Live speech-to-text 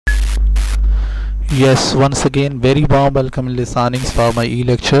Yes, once again, very warm welcome listenings for my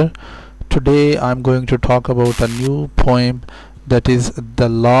e-lecture. Today I'm going to talk about a new poem that is The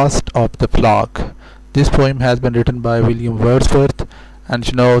Last of the Flock. This poem has been written by William Wordsworth, and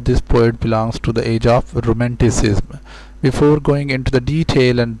this poet belongs to the age of Romanticism. Before going into the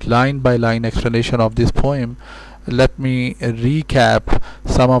detail and line by line explanation of this poem, let me recap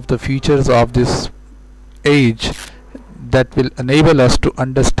some of the features of this age that will enable us to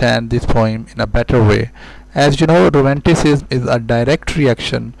understand this poem in a better way. As you know, Romanticism is a direct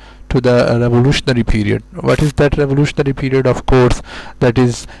reaction to the revolutionary period. What is that revolutionary period? Of course, that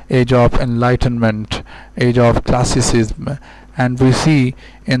is age of enlightenment, age of classicism, and we see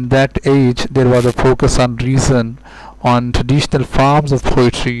in that age there was a focus on reason, on traditional forms of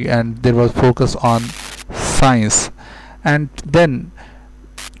poetry, and there was focus on science. And then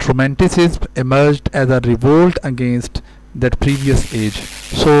Romanticism emerged as a revolt against that previous age.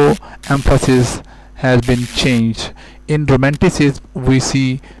 So emphasis has been changed. In Romanticism we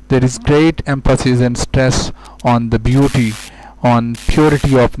see there is great emphasis and stress on the beauty, on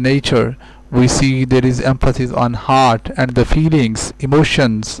purity of nature. We see there is emphasis on heart and the feelings,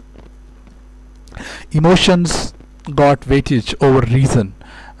 emotions. Emotions got weightage over reason.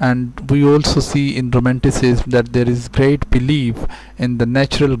 And we also see in Romanticism that there is great belief in the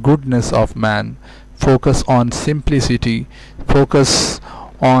natural goodness of man, focus on simplicity, focus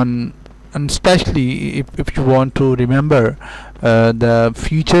on, and especially if you want to remember the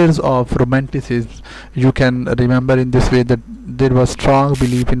features of Romanticism, you can remember in this way that there was strong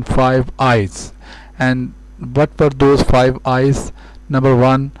belief in 5 eyes. And what were those 5 eyes? Number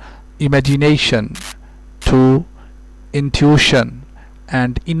 1, imagination; 2, intuition;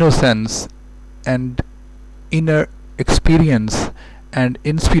 and innocence, and inner experience, and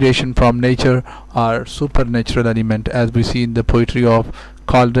inspiration from nature are supernatural element. As we see in the poetry of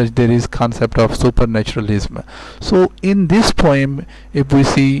Coleridge, there is concept of supernaturalism. So in this poem, if we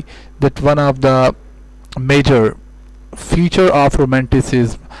see that one of the major feature of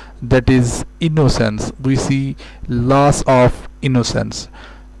Romanticism, that is innocence, we see loss of innocence.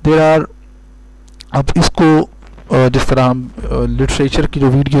 There are, अब इसको जिस तरह हम literature की जो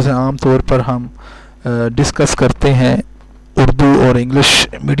videos हैं आम तौर पर हम डिस्कस करते हैं उर्दू और इंग्लिश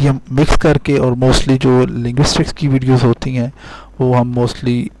मीडियम मिक्स करके, और मोस्टली जो लिंग्विस्टिक्स की वीडियोज़ होती हैं वो हम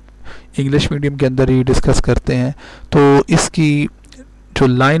मोस्टली इंग्लिश मीडियम के अंदर ही डिस्कस करते हैं। तो इसकी जो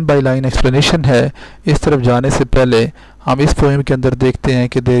लाइन बाय लाइन एक्सप्लेनेशन है, इस तरफ जाने से पहले हम इस पोएम के अंदर देखते हैं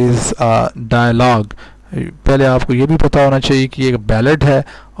कि देयर इज़ डायलॉग। पहले आपको ये भी पता होना चाहिए कि ये एक बैलेड है,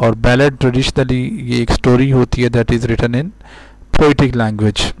 और बैलेड ट्रेडिशनली ये एक स्टोरी होती है that is written in poetic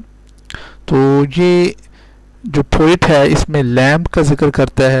language. तो ये जो पोइट है इसमें लैम्प का जिक्र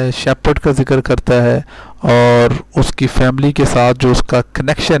करता है, शेपर्ड का जिक्र करता है, और उसकी फैमिली के साथ जो उसका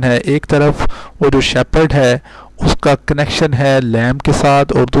कनेक्शन है, एक तरफ वो जो शेपर्ड है उसका कनेक्शन है लैम्प के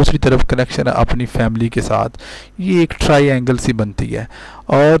साथ, और दूसरी तरफ कनेक्शन है अपनी फैमिली के साथ। ये एक ट्रायंगल सी बनती है।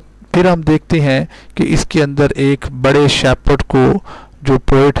 और फिर हम देखते हैं कि इसके अंदर एक बड़े शेपर्ड को जो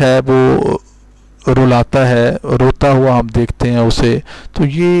पोएट है वो रुलाता है, रोता हुआ हम देखते हैं उसे। तो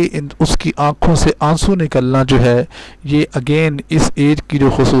ये उसकी आंखों से आंसू निकलना जो है, ये अगेन इस एज की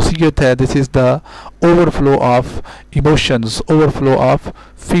जो खसूसियत है, this is the overflow of emotions, overflow of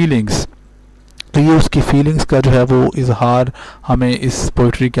feelings. तो ये उसकी फीलिंग्स का जो है वो इजहार हमें इस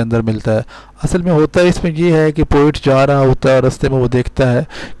पोइट्री के अंदर मिलता है। असल में होता है इसमें ये है कि पोइट जा रहा होता है, रास्ते में वो देखता है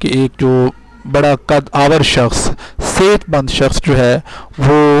कि एक जो बड़ा कद आवर शख्स, सेहतमंद शख्स जो है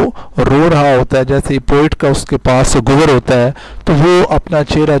वो रो रहा होता है। जैसे ही पोइट का उसके पास से गुजर होता है तो वो अपना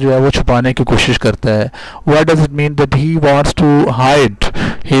चेहरा जो है वो छुपाने की कोशिश करता है। What does it mean? That he wants to hide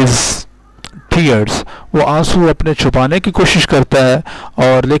his tears, वो आंसू अपने छुपाने की कोशिश करता है,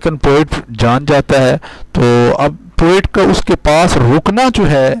 और लेकिन पोइट जान जाता है। तो अब पोइट का उसके पास रुकना जो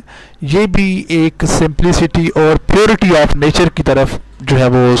है ये भी एक सिंप्लिसिटी और प्योरिटी ऑफ नेचर की तरफ जो है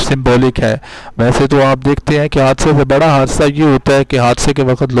वो सिंबॉलिक है। वैसे तो आप देखते हैं कि हादसे से बड़ा हादसा ये होता है कि हादसे के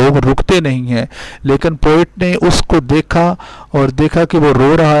वक्त लोग रुकते नहीं हैं, लेकिन पोइट ने उसको देखा और देखा कि वो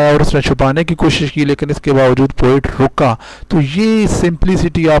रो रहा है और उसने छुपाने की कोशिश की, लेकिन इसके बावजूद पोइट रुका। तो ये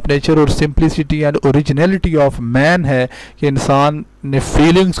सिंप्लिसिटी ऑफ नेचर और simplicity and originality of man है कि इंसान ने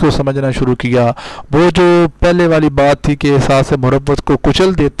फीलिंग्स को समझना शुरू किया। वो जो पहले वाली बात थी कि एहसास मोहब्बत को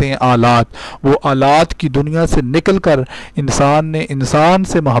कुचल देते हैं आलात, वो आलात की दुनिया से निकलकर इंसान ने इंसान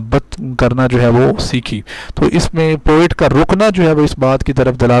से मोहब्बत करना जो है वो सीखी। तो इसमें पोइट का रुकना जो है वो इस बात की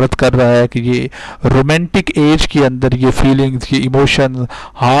तरफ दलालत कर रहा है कि ये रोमांटिक एज के अंदर ये फीलिंग्स, ये इमोशन,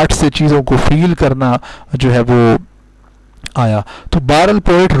 हार्ट से चीज़ों को फील करना जो है वो आया। तो बहरहाल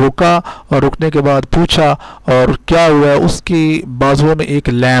पोइट रुका और रुकने के बाद पूछा और क्या हुआ, उसकी बाजुओं में एक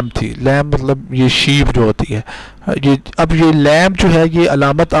लैम्प थी। लैम्प मतलब ये शीप जो होती है, ये अब ये लैम्प जो है ये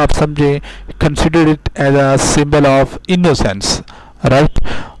अलामत आप समझें, consider it as a symbol of innocence, right.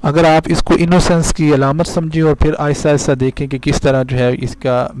 अगर आप इसको इनोसेंस की अलामत समझें और फिर आहिस्ता आहिस्ता देखें कि किस तरह जो है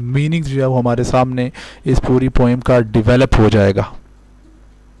इसका मीनिंग जो है वो हमारे सामने इस पूरी पोएम का डिवेलप हो जाएगा।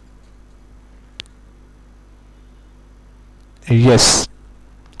 यस,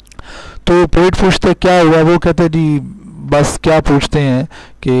 तो पोइट पूछते क्या हुआ, वो कहते जी बस क्या पूछते हैं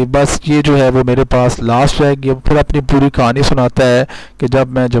कि बस ये जो है वो मेरे पास लास्ट रह गया। फिर अपनी पूरी कहानी सुनाता है कि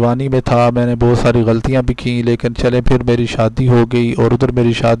जब मैं जवानी में था मैंने बहुत सारी गलतियां भी की, लेकिन चले फिर मेरी शादी हो गई और उधर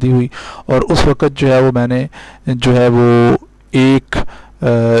मेरी शादी हुई, और उस वक़्त जो है वो मैंने जो है वो एक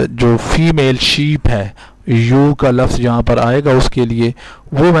जो फीमेल शीप है, यू का लफ्ज़ यहाँ पर आएगा उसके लिए,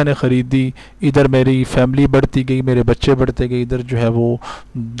 वो मैंने ख़रीदी। इधर मेरी फैमिली बढ़ती गई, मेरे बच्चे बढ़ते गए, इधर जो है वो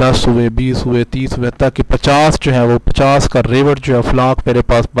 10 हुए, 20 हुए, 30 हुए, ताकि 50 जो है वो 50 का रेवट जो है फ्लाक मेरे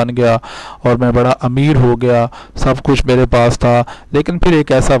पास बन गया और मैं बड़ा अमीर हो गया, सब कुछ मेरे पास था। लेकिन फिर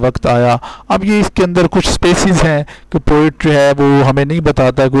एक ऐसा वक्त आया, अब ये इसके अंदर कुछ स्पेसिस हैं कि पोइट जो है वो हमें नहीं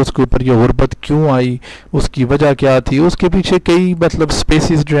बताता कि उसके ऊपर ये गुर्बत क्यों आई, उसकी वजह क्या थी। उसके पीछे कई मतलब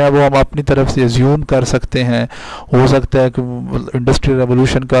स्पेसिस जो है वो हम अपनी तरफ से एज्यूम कर सकते हैं। हो सकता है कि इंडस्ट्रियल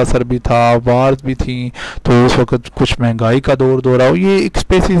रेवोल्यूशन का असर भी था, वार्स भी थी, तो उस वक्त कुछ महंगाई का दौर हो, ये एक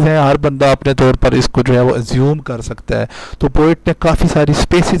स्पेसिस है, हर बंदा अपने तौर पर इसको जो है वो एज्यूम कर सकता है। तो पोइट ने काफ़ी सारी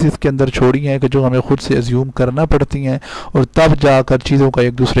स्पेसिस इसके अंदर छोड़ी हैं कि जो हमें खुद से एज्यूम करना पड़ती हैं, और तब जाकर चीज़ों का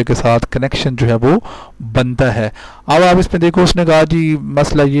एक दूसरे के साथ कनेक्शन जो है वो बनता है। अब आप इसमें देखो, उसने कहा जी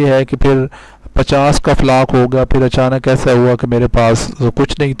मसला ये है कि फिर 50 का फ्लाक हो गया, फिर अचानक ऐसा हुआ कि मेरे पास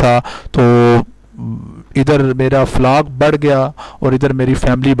कुछ नहीं था, तो इधर मेरा फ्लाक बढ़ गया और इधर मेरी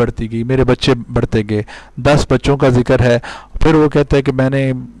फैमिली बढ़ती गई, मेरे बच्चे बढ़ते गए, 10 बच्चों का जिक्र है। फिर वो कहता है कि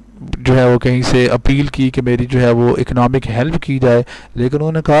मैंने जो है वो कहीं से अपील की कि मेरी जो है वो इकोनॉमिक हेल्प की जाए, लेकिन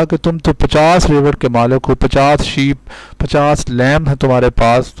उन्होंने कहा कि तुम तो 50 रिवर के मालिक हो, 50 शीप, 50 लैम्प हैं तुम्हारे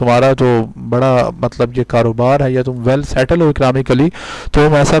पास, तुम्हारा तो बड़ा मतलब ये कारोबार है, या तुम वेल सेटल हो इकोनॉमिकली, तो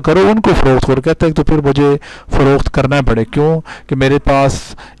हम ऐसा करो उनको फ़रोख्त करो। कहते हैं तो फिर मुझे फ़रोख्त करना पड़े, क्यों कि मेरे पास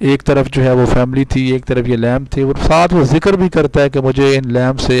एक तरफ जो है वो फैमिली थी, एक तरफ ये लैम्प थी, और साथ वो जिक्र भी करता है कि मुझे इन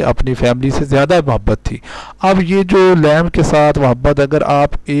लैम्प से अपनी फैमिली से ज़्यादा मोहब्बत थी। अब ये जो लैम्प के साथ मोहब्बत, अगर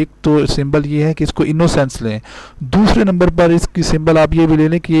आप एक तो सिंबल ये है कि इसको इनोसेंस लें, दूसरे नंबर पर इसकी सिंबल आप ये भी ले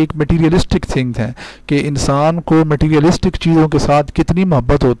लें कि एक मटीरियलिस्टिक थिंग्स हैं, कि इंसान को मटीरियलिस्टिक चीज़ों के साथ कितनी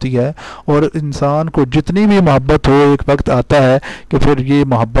मोहब्बत होती है, और इंसान को जितनी भी मोहब्बत हो एक वक्त आता है कि फिर ये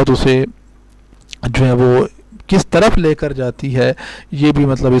मोहब्बत उसे जो है वो किस तरफ लेकर जाती है, ये भी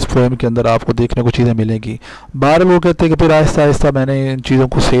मतलब इस पोएम के अंदर आपको देखने को चीज़ें मिलेंगी। बार वो कहते हैं कि फिर आहिस्ता आहिस्ता मैंने इन चीज़ों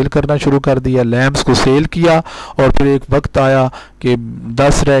को सेल करना शुरू कर दिया, लैम्प्स को सेल किया, और फिर एक वक्त आया कि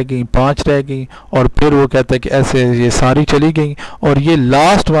 10 रह गई, 5 रह गई, और फिर वो कहते हैं कि ऐसे ये सारी चली गई, और ये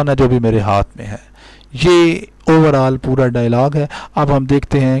लास्ट वन है जो भी मेरे हाथ में है। ये ओवरऑल पूरा डायलॉग है। अब हम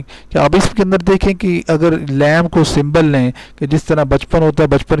देखते हैं कि अब इसके अंदर देखें कि अगर लैम्प को सिंबल लें कि जिस तरह बचपन होता है,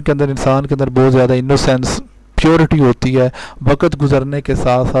 बचपन के अंदर इंसान के अंदर बहुत ज़्यादा इनोसेंस, प्योरिटी होती है, वक्त गुजरने के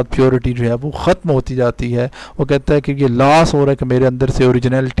साथ साथ प्योरिटी जो है वो ख़त्म होती जाती है। वो कहता है कि ये लॉस हो रहा है कि मेरे अंदर से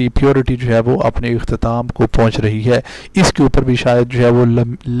ओरिजिनलिटी, प्योरिटी जो है वो अपने इख्तिताम को पहुंच रही है। इसके ऊपर भी शायद जो है वो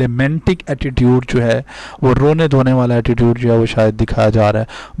लेमेंटिक एटीट्यूड जो है, वो रोने धोने वाला एटीट्यूड जो है वो शायद दिखाया जा रहा है।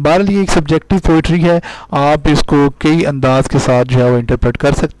 बहरहाल ये एक सब्जेक्टिव पोइट्री है, आप इसको कई अंदाज के साथ जो है वो इंटरप्रेट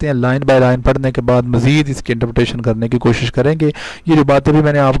कर सकते हैं। लाइन बाय लाइन पढ़ने के बाद मज़ीद इसकी इंटरप्रिटेशन करने की कोशिश करेंगे। ये जो बातें भी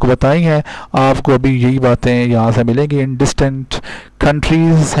मैंने आपको बताई हैं, आपको अभी यही बातें यहाँ से मिलेंगी। इन distant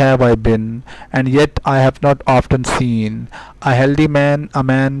countries have I been, and yet I have not often seen a healthy man, a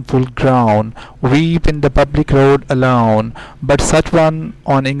man full grown, weep in the public road alone, but such one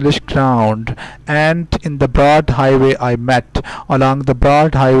on English ground. And in the broad highway I met, along the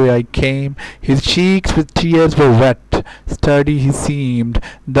broad highway I came, his cheeks with tears were wet, sturdy he seemed,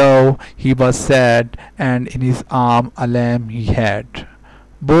 though he was sad, and in his arm a lamb he had.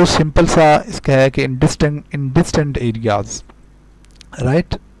 बहुत simple सा इसका है कि in distant areas,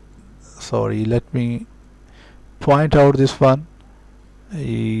 right? Sorry, let me point out this one.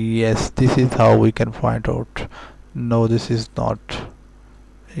 Yes, this is how we can point out. No, this is not.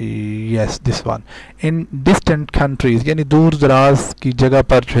 Yes, this one. In distant countries, यानी दूर दराज की जगह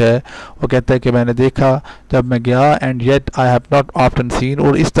पर जो है वो कहता है कि मैंने देखा जब मैं गया, and yet I have not often seen,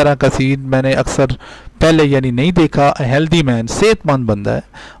 और इस तरह का सीन मैंने अक्सर पहले यानी नहीं देखा। A healthy man, सेहतमंद बंदा है,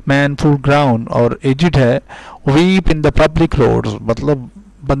 man full grown और एजिड है, weep in the public roads, मतलब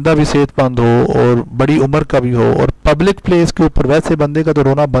बंदा भी सेहतमंद हो और बड़ी उम्र का भी हो, और पब्लिक प्लेस के ऊपर वैसे बंदे का तो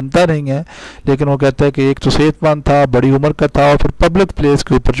रोना बनता नहीं है, लेकिन वो कहता है कि एक तो सेहतमंद था, बड़ी उम्र का था, और फिर पब्लिक प्लेस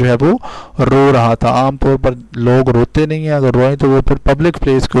के ऊपर जो है वो रो रहा था। आमतौर पर लोग रोते नहीं हैं, अगर रोएं तो वो फिर पब्लिक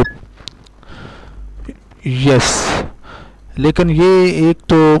प्लेस के ऊपर। यस, लेकिन ये एक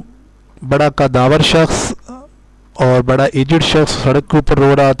तो बड़ा कदावर शख्स और बड़ा एजड शख्स सड़क के ऊपर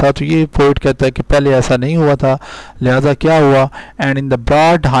रो रहा था, तो ये पोइट कहता है कि पहले ऐसा नहीं हुआ था, लिहाजा क्या हुआ, and in the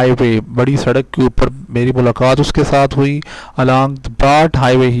broad highway, बड़ी सड़क के ऊपर मेरी मुलाकात उसके साथ हुई, अलॉन्ग द ब्रॉड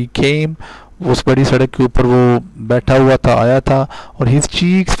हाईवे ही केम, उस बड़ी सड़क के ऊपर वो बैठा हुआ था, आया था, और his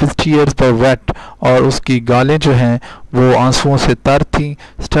cheeks with tears were wait, और उसकी गालें जो हैं वो आंसुओं से तर थीं,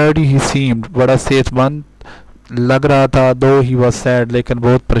 स्टडी ही सीम्ड, बड़ा सेहतमंद लग रहा था, दो ही वॉज सैड, लेकिन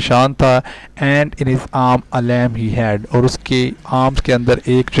बहुत परेशान था, and in his arm a lamb he had, और उसके आर्म्स के अंदर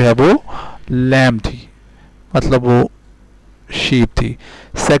एक जो है वो लैम थी, मतलब वो शीप थी।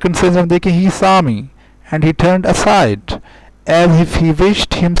 सेकंड सेंस हम देखें, ही saw me and he turned aside as if he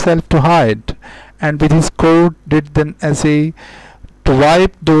wished himself to hide, and with his coat did then essay to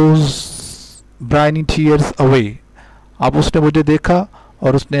wipe those briny tears away। अब उसने मुझे देखा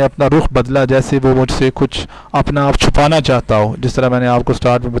और उसने अपना रुख बदला, जैसे वो मुझसे कुछ अपना आप छुपाना चाहता हो, जिस तरह मैंने आपको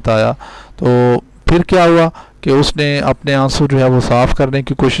स्टार्ट में बताया। तो फिर क्या हुआ कि उसने अपने आंसू जो है वो साफ़ करने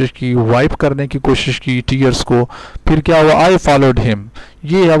की कोशिश की, वाइप करने की कोशिश की टीयर्स को। फिर क्या हुआ, आई फॉलोड हिम,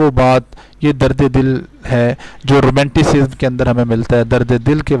 ये है वो बात, ये दर्द दिल है जो रोमांटिसिज्म के अंदर हमें मिलता है, दर्द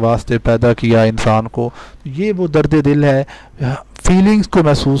दिल के वास्ते पैदा किया इंसान को, ये वो दर्द दिल है, फीलिंग्स को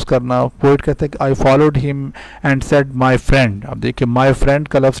महसूस करना। पोइट कहता है कि I followed him and said my friend. अब देखिए माई फ्रेंड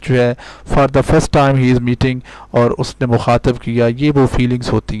का लफ्ज़ जो है for the first time he is meeting, और उसने मुखातब किया, ये वो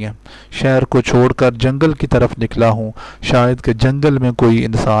फीलिंग्स होती हैं। शहर को छोड़कर जंगल की तरफ निकला हूँ, शायद कि जंगल में कोई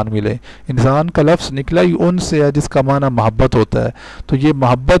इंसान मिले। इंसान का लफ्ज़ निकला ही उनसे है जिसका माना मोहब्बत होता है, तो ये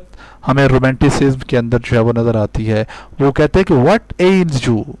मोहब्बत हमें रोमांटिसिज्म के अंदर जो है वो नज़र आती है। वो कहते हैं कि व्हाट एल्स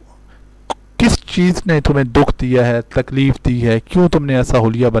यू, किस चीज़ ने तुम्हें दुख दिया है, तकलीफ़ दी है, क्यों तुमने ऐसा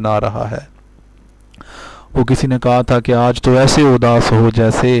हुलिया बना रहा है। वो किसी ने कहा था कि आज तो ऐसे उदास हो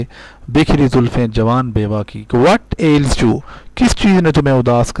जैसे बिखरी जुल्फ़ें जवान बेवा की। व्हाट एल्स यू, किस चीज़ ने तुम्हें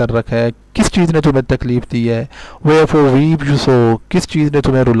उदास कर रखा है, किस चीज़ ने तुम्हें तकलीफ़ दी है। वेयरफॉर वीप यू सो, किस चीज़ ने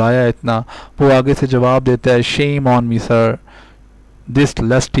तुम्हें रुलाया इतना। वो आगे से जवाब देता है, shame on me sir this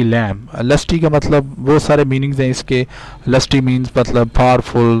lusty lamb. Lusty का मतलब बहुत सारे मीनिंग्स हैं इसके। लस्टी मीन्स मतलब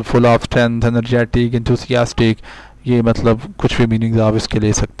powerful, full of strength, energetic, enthusiastic, ये मतलब कुछ भी मीनिंग्स आप इसके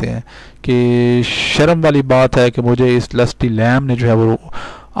ले सकते हैं। कि शर्म वाली बात है कि मुझे इस लस्टी लैम ने जो है वो,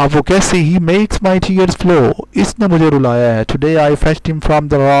 अब वो कैसे, he makes my tears flow, इसने मुझे रुलाया है। Today I fetched him from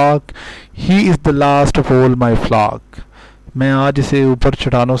the rock, he is the last of all my flock. मैं आज इसे ऊपर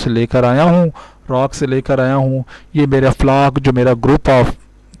चट्टानों से लेकर आया हूँ, रॉक से लेकर आया हूँ, ये मेरा फ्लॉक जो मेरा ग्रुप ऑफ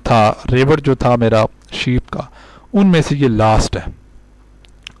था, रेवर जो था मेरा शीप का, उनमें से ये लास्ट है।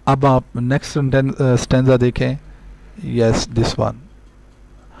 अब आप नेक्स्ट स्टेंजा देखें, यस दिस वन।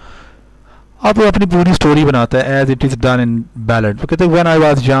 अब वो अपनी पूरी स्टोरी बनाता है, as it is done in ballad. वो कहते हैं when I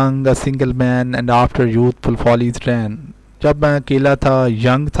was young a single man and after youthful follies रैन। जब मैं अकेला था,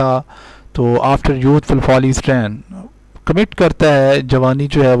 यंग था, तो आफ्टर यूथफुल फॉलीज रैन कमिट करता है। जवानी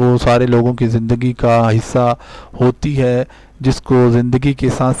जो है वो सारे लोगों की ज़िंदगी का हिस्सा होती है, जिसको ज़िंदगी की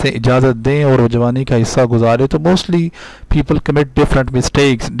सांसें इजाज़त दें और वो जवानी का हिस्सा गुजारे। तो mostly people commit different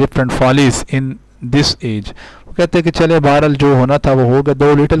mistakes, different follies in this as. वो कहते हैं कि चले बहरहाल जो होना था वो हो गया।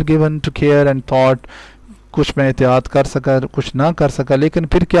 दो little given to care and thought, कुछ मैं एहतियात कर सका, कुछ ना कर सका, लेकिन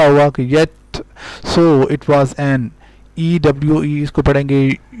फिर क्या हुआ कि yet so it was an EWE, इसको पढ़ेंगे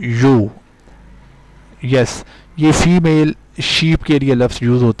यू। यस, ये फीमेल शीप के लिए लफ्ज़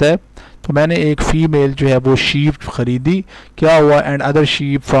यूज़ होता है। तो मैंने एक फ़ीमेल जो है वो शीप ख़रीदी, क्या हुआ, and other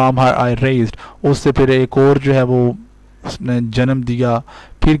sheep from her I raised, उससे फिर एक और जो है वो उसने जन्म दिया।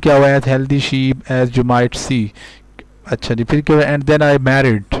 फिर क्या हुआ, as healthy sheep as you might see. अच्छा जी, फिर क्या हुआ, and then I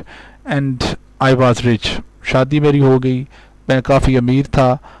married and I was rich, शादी मेरी हो गई, मैं काफ़ी अमीर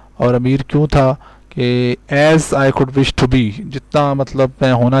था। और अमीर क्यों था कि as I could wish to be, जितना मतलब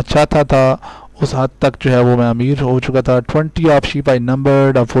मैं होना चाहता था उस हद तक जो है वो मैं अमीर हो चुका था। 20 of sheep I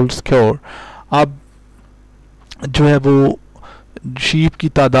numbered a full square. अब जो है वो शीप की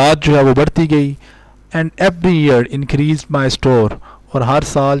तादाद जो है वो बढ़ती गई। And every year increase my store, और हर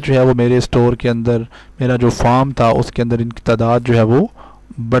साल जो है वो मेरे स्टोर के अंदर, मेरा जो फार्म था उसके अंदर इनकी तादाद जो है वो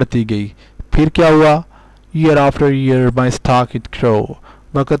बढ़ती गई। फिर क्या हुआ, year after year my stock it grow,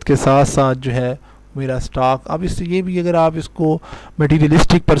 वक़्त के साथ साथ जो है मेरा स्टॉक। अब इससे ये भी अगर आप इसको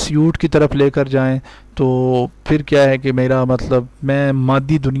मटीरियलिस्टिक परस्यूट की तरफ लेकर जाएं तो फिर क्या है कि मेरा मतलब मैं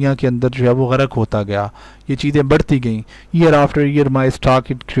मादी दुनिया के अंदर जो है वो गर्क होता गया, ये चीज़ें बढ़ती गई। Year after year my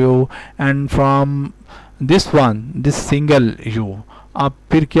stock it grow and from this single you. अब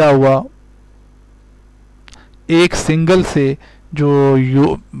फिर क्या हुआ, एक सिंगल से जो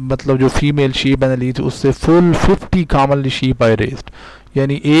यू मतलब जो फीमेल शीप मैंने ली थी उससे फुल 50 कॉमनली शीप आई रेस्ड।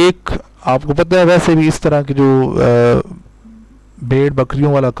 यानी एक, आपको पता है वैसे भी इस तरह के जो भेड़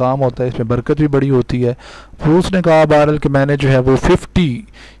बकरियों वाला काम होता है इसमें बरकत भी बड़ी होती है। फिर उसने कहा बहरहाल कि मैंने जो है वो 50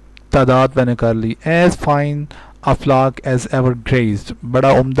 तादाद मैंने कर ली। एज फाइन अ फ्लाक एज एवर ग्रेज्ड,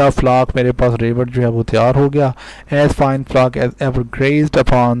 बड़ा उम्दा फ्लाक मेरे पास रेवट जो है वो तैयार हो गया। As fine फ्लाक as ever grazed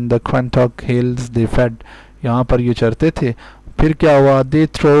upon the क्वेंटॉक hills they fade, यहाँ पर ये चरते थे। फिर क्या हुआ, दे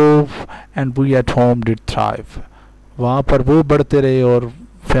थ्रोव and we at home did thrive, वहाँ पर वो बढ़ते रहे और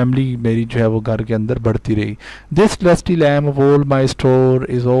फैमिली मेरी जो है वो घर के अंदर बढ़ती रही। This lusty lamb of all my store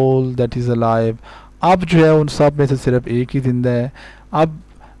is all that is alive, अब जो है उन सब में से सिर्फ एक ही जिंदा है। अब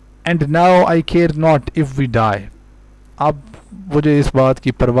and now I care not if we die, अब मुझे इस बात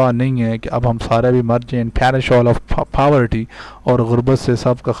की परवाह नहीं है कि अब हम सारे भी मर जाएं, पैरिश ऑल ऑफ पॉवर्टी, और गुर्बत से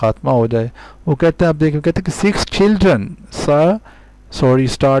सब का खात्मा हो जाए। वो कहते हैं, अब देखिए कहते हैं कि 6 चिल्ड्रन सर, सॉरी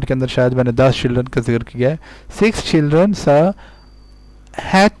स्टार्ट के अंदर शायद मैंने 10 चिल्ड्रन का जिक्र किया है। 6 children sir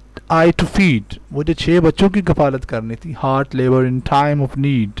had I to feed, मुझे 6 बच्चों की कफालत करनी थी। Heart labour in time of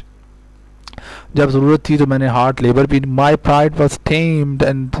need, जब ज़रूरत थी तो मैंने हार्ट लेबर भी। My pride was tamed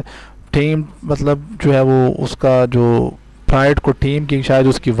and tamed मतलब जो है वो उसका जो प्राइड को टेम की, शायद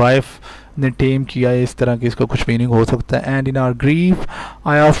उसकी वाइफ ने टेम किया है, इस तरह की इसका कुछ मीनिंग हो सकता है। And in our grief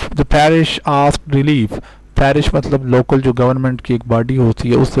I of the parish asked relief, parish मतलब लोकल जो गवर्नमेंट की एक बॉडी होती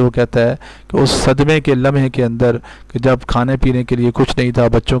है, उससे वो कहता है कि उस सदमे के लम्हे के अंदर कि जब खाने पीने के लिए कुछ नहीं था,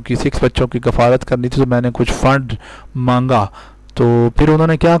 बच्चों की 6 बच्चों की कफालत करनी थी, तो मैंने कुछ फंड मांगा। तो फिर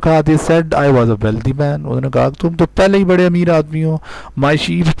उन्होंने क्या कहा, they said I was a wealthy man, उन्होंने कहा तुम तो पहले ही बड़े अमीर आदमी हो। माई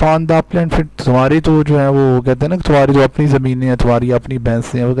शीप फॉन द अपलैंड, फिर तुम्हारी तो जो है वो कहते हैं ना तुम्हारी जो अपनी ज़मीनें हैं, तुम्हारी अपनी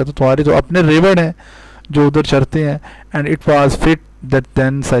भैंसें हैं, वो कहते हैं तुम्हारी तो अपने रेवड़ हैं जो उधर चरते हैं। And it was fit that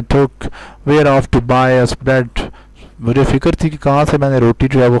dense I took where of to by us bread, मुझे फिक्र थी कि कहाँ से मैंने रोटी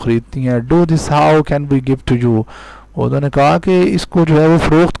जो है वो ख़रीदती हैं। Do this how can we give to you, उन्होंने कहा कि इसको जो है वो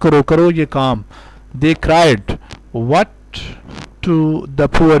फ़रोख्त करो, करो ये काम। दे cried what to the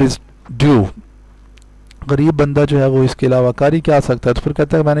poor is due, गरीब बंदा जो है वो इसके अलावा कर ही क्या सकता है। तो फिर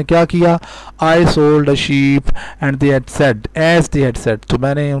कहता है मैंने क्या किया, I sold a sheep and they had said as they had said, तो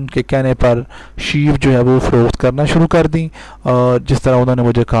मैंने उनके कहने पर शीप जो है वो फरोख्त करना शुरू कर दी जिस तरह उन्होंने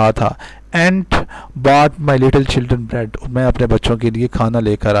मुझे कहा था। And bought my little children bread, मैं अपने बच्चों के लिए खाना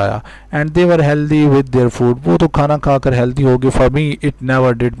लेकर आया। And they were healthy with their food, वो तो खाना खाकर हेल्दी हो गए। For me it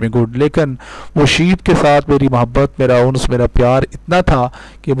never did me good, लेकिन वो शीप के साथ मेरी मोहब्बत, मेरा उन्स, मेरा प्यार इतना था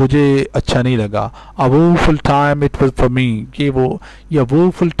कि मुझे अच्छा नहीं लगा। अ वूफुल time it was for me, कि वो या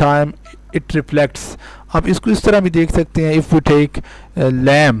वूफुल टाइम इट रिफ्लेक्ट्स। आप इसको इस तरह भी देख सकते हैं, if we take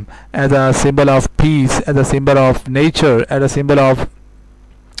lamb as a symbol of peace, as a symbol of nature, as a symbol of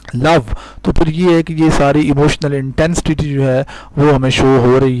love, तो फिर ये है कि ये सारी इमोशनल इंटेंसिटी जो है वो हमें शो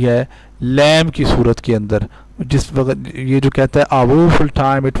हो रही है लैम की सूरत के अंदर। जिस वक्त ये जो कहता है आ वो full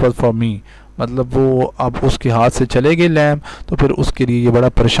time it was for me, मतलब वो अब उसके हाथ से चले गए लैम, तो फिर उसके लिए ये बड़ा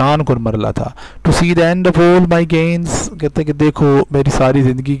परेशान कुन मरला था। To see the end of all my gains, कहते हैं कि देखो मेरी सारी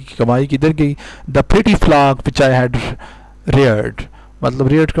ज़िंदगी की कमाई किधर गई। The pretty flock which I had reared, मतलब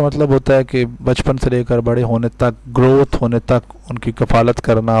रेयर्ड का मतलब होता है कि बचपन से लेकर बड़े होने तक, ग्रोथ होने तक उनकी कफालत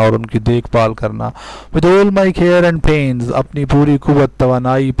करना और उनकी देखभाल करना। With all my care and pains, अपनी पूरी कुव्वत,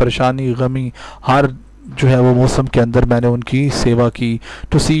 तवानाई, परेशानी, गमी, हर जो है वो मौसम के अंदर मैंने उनकी सेवा की।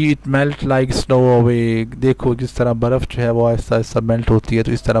 To see it melt like snow away, देखो जिस तरह बर्फ़ जो है वो आहिस्ता आहिस्ता मेल्ट होती है,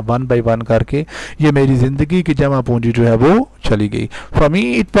 तो इस तरह 1 बाय 1 करके ये मेरी ज़िंदगी की जमा पूंजी जो है वो चली गई। For me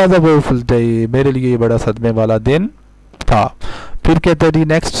it was a woeful day, मेरे लिए ये बड़ा सदमे वाला दिन था। फिर कहते हैं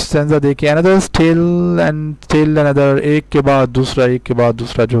नेक्स्ट सेंसा देखिए, another still and still another, एक के बाद दूसरा, एक के बाद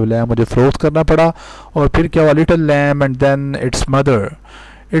दूसरा जो लैम मुझे फरोख्त करना पड़ा। और फिर क्या हुआ, little lamb and then it's mother,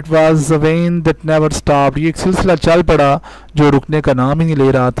 it was a when that never stop, ये एक सिलसिला चल पड़ा जो रुकने का नाम ही नहीं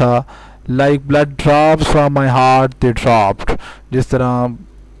ले रहा था। Like blood drops from my heart they dropped, जिस तरह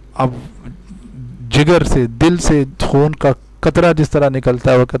अब जिगर से, दिल से खून का कतरा जिस तरह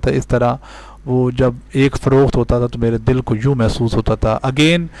निकलता है, वो कहता है इस तरह वो जब एक फ़रोख्त होता था तो मेरे दिल को यूँ महसूस होता था।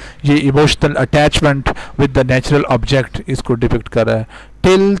 अगेन ये emotional attachment with the natural object इसको डिपिक्ट कर रहा है।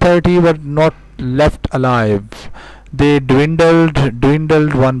 Till 30 were not left alive, they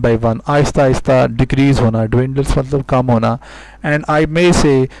dwindled one by one, Aahista Aahista decrease होना, dwindles मतलब कम होना. And I may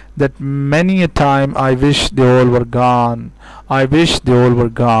say that many a time I wish they all were gone. I wish they all were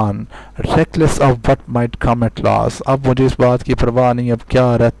gone, reckless of what might come at last. अब मुझे इस बात की परवाह नहीं अब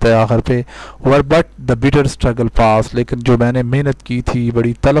क्या रहता है आखिर पे. But the bitter struggle past, लेकिन जो मैंने मेहनत की थी,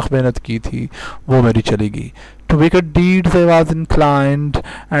 बड़ी तलख मेहनत की थी, वो मेरी चली गई. To wicked deeds I was inclined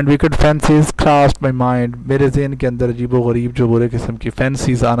and wicked fancies crossed my mind. मेरे ज़हन के अंदर अजीबो गरीब जो बुरे किस्म की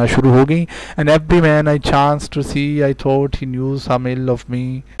fancies आना शुरू हो गई. And every man I chanced to see I thought he knew some ill of me.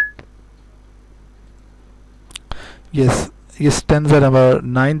 Yes, ये stanza number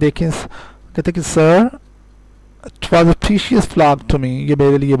 9 देखें. कहते कि sir, it was a precious flock to me. ये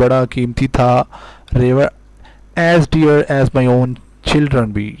मेरे लिए बड़ा कीमती था. River as dear as my own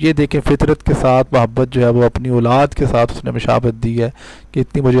children भी. ये देखें फितरत के साथ मोहब्बत जो है वो अपनी औलाद के साथ उसने मुशाबत दी है कि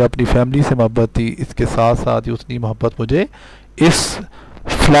इतनी मुझे अपनी फैमिली से मोहब्बत थी, इसके साथ साथ ही उतनी मोहब्बत मुझे इस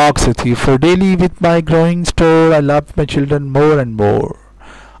फ्लॉक से थी. For daily with my growing store I love my children more and more.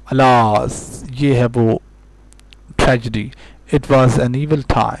 Alas, ये है वो tragedy. It was an evil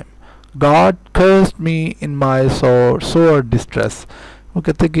time. God cursed me in my sore distress. वो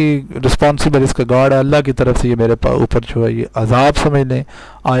कहते हैं कि रिस्पॉन्सिबल इसका गॉड है, अल्लाह की तरफ से ये मेरे ऊपर जो है ये अजाब समझ लें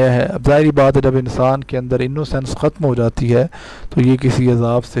आया है. अब ज़ाहिर बात है जब इंसान के अंदर इनोसेंस ख़त्म हो जाती है तो ये किसी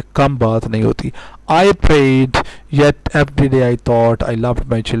अजाब से कम बात नहीं होती. I prayed yet every day I thought I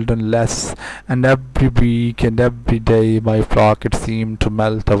loved my children less and every week and every day my flock it seem to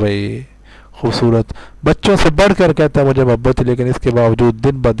melt away. खूबसूरत. बच्चों से बढ़कर कहता है मुझे मोहब्बत थी, लेकिन इसके बावजूद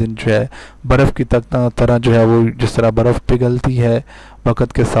दिन ब दिन जो है बर्फ़ की तरह जो है वो जिस तरह बर्फ़ पिघलती है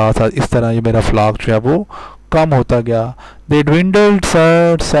वक़्त के साथ साथ, इस तरह ये मेरा फ्लॉक जो है वो कम होता गया. They dwindled,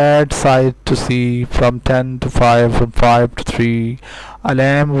 sad sight to see, from 10 to 5, from 5 to 3. A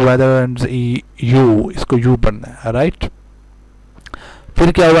lamb, weather and you, इसको you बनना है, right?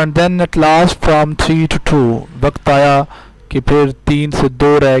 फिर क्या हुआ? And then at last from 3 to 2, वक्त आया कि फिर 3 से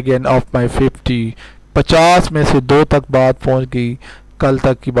 2 रह गए. ऑफ माई 50 में से 2 तक बात पहुंच गई. कल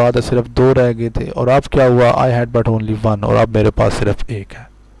तक की बात है, सिर्फ 2 रह गए थे. और अब क्या हुआ? आई हैड बट ओनली 1, और अब मेरे पास सिर्फ 1 है.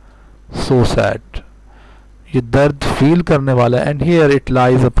 So sad. ये दर्द फील करने वाला है. And here it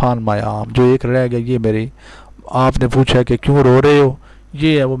lies upon my arm. जो 1 रह गया ये मेरी. आपने पूछा कि क्यों रो रहे हो?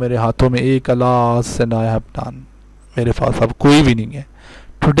 ये है वो मेरे हाथों में 1. Alas and I have done. मेरे पास अब कोई भी नहीं है.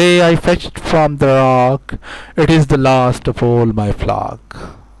 Today I fetched from the rock, it is the last of all my flock.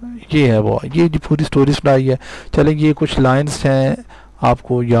 ये है वो, ये जो पूरी स्टोरी सुनाई है. चलें ये कुछ लाइंस हैं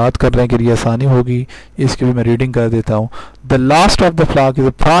आपको याद करने के लिए आसानी होगी, इसकी भी मैं रीडिंग कर देता हूँ. The last of the flock is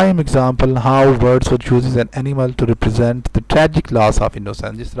a prime example how Wordsworth uses an animal to represent the tragic loss of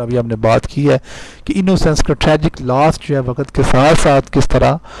innocence. जिस तरह अभी हमने बात की है कि innocence का tragic loss जो है वक़्त के साथ साथ किस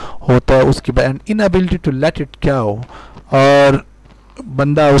तरह होता है, उसकी inability to let it go, और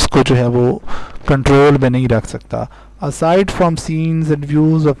बंदा उसको जो है वो कंट्रोल में नहीं रख सकता. Aside from scenes and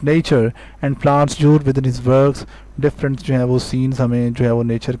views of nature and plants viewed within his works, different जो है वो scenes हमें जो है वो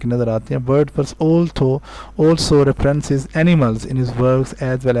nature की नज़र आते हैं. Wordsworth also references animals in his works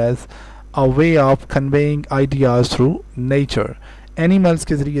as well as a way of conveying ideas through nature. Animals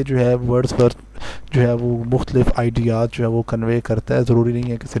के ज़रिए जो है वर्ड्सवर्थ जो है वो मुख्तलिफ आइडियाज़ जो है वो कन्वे करता है. ज़रूरी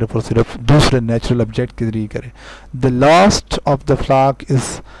नहीं है कि सिर्फ और सिर्फ दूसरे नेचुरल ऑब्जेक्ट के ज़रिए करे. The last of the flock is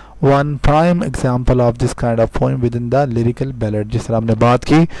one prime example of this kind of poem with in the lyrical ballot. जिस तरह हमने बात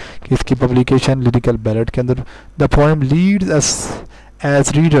की कि इसकी पब्लिकेशन लिरिकल बैलेट के अंदर. The poem leads us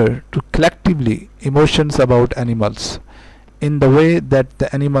as reader to collectively emotions about animals in the way that the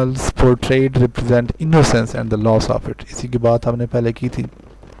animals portrayed represent innocence and the loss of it. इसी की बात हमने पहले की थी.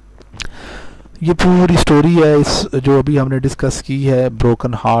 ये पूरी स्टोरी है इस जो अभी हमने डिस्कस की है.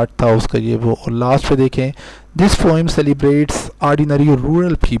 ब्रोकन हार्ट था उसका ये वो. और लास्ट पे देखें, this poem celebrates ordinary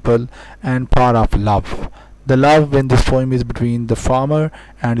rural people and power of love. The love in this poem is between the farmer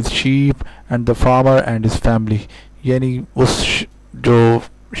and his sheep and the farmer and his family. यानी उस जो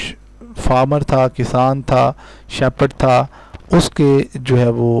फार्मर था, किसान था, शेपर्ड था, उसके जो है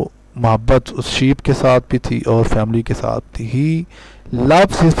वो मोहब्बत उस शीप के साथ भी थी और फैमिली के साथ थी. ही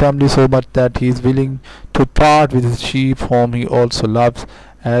loves his family so much that he is willing to part with his sheep whom he also loves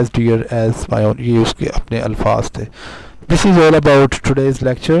as dear as my own. ये उसके अपने अल्फाज थे. This is all about today's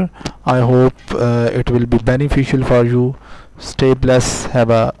lecture. I hope it will be beneficial for you. Stay blessed.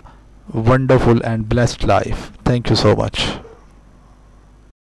 Have a wonderful and blessed life. Thank you so much.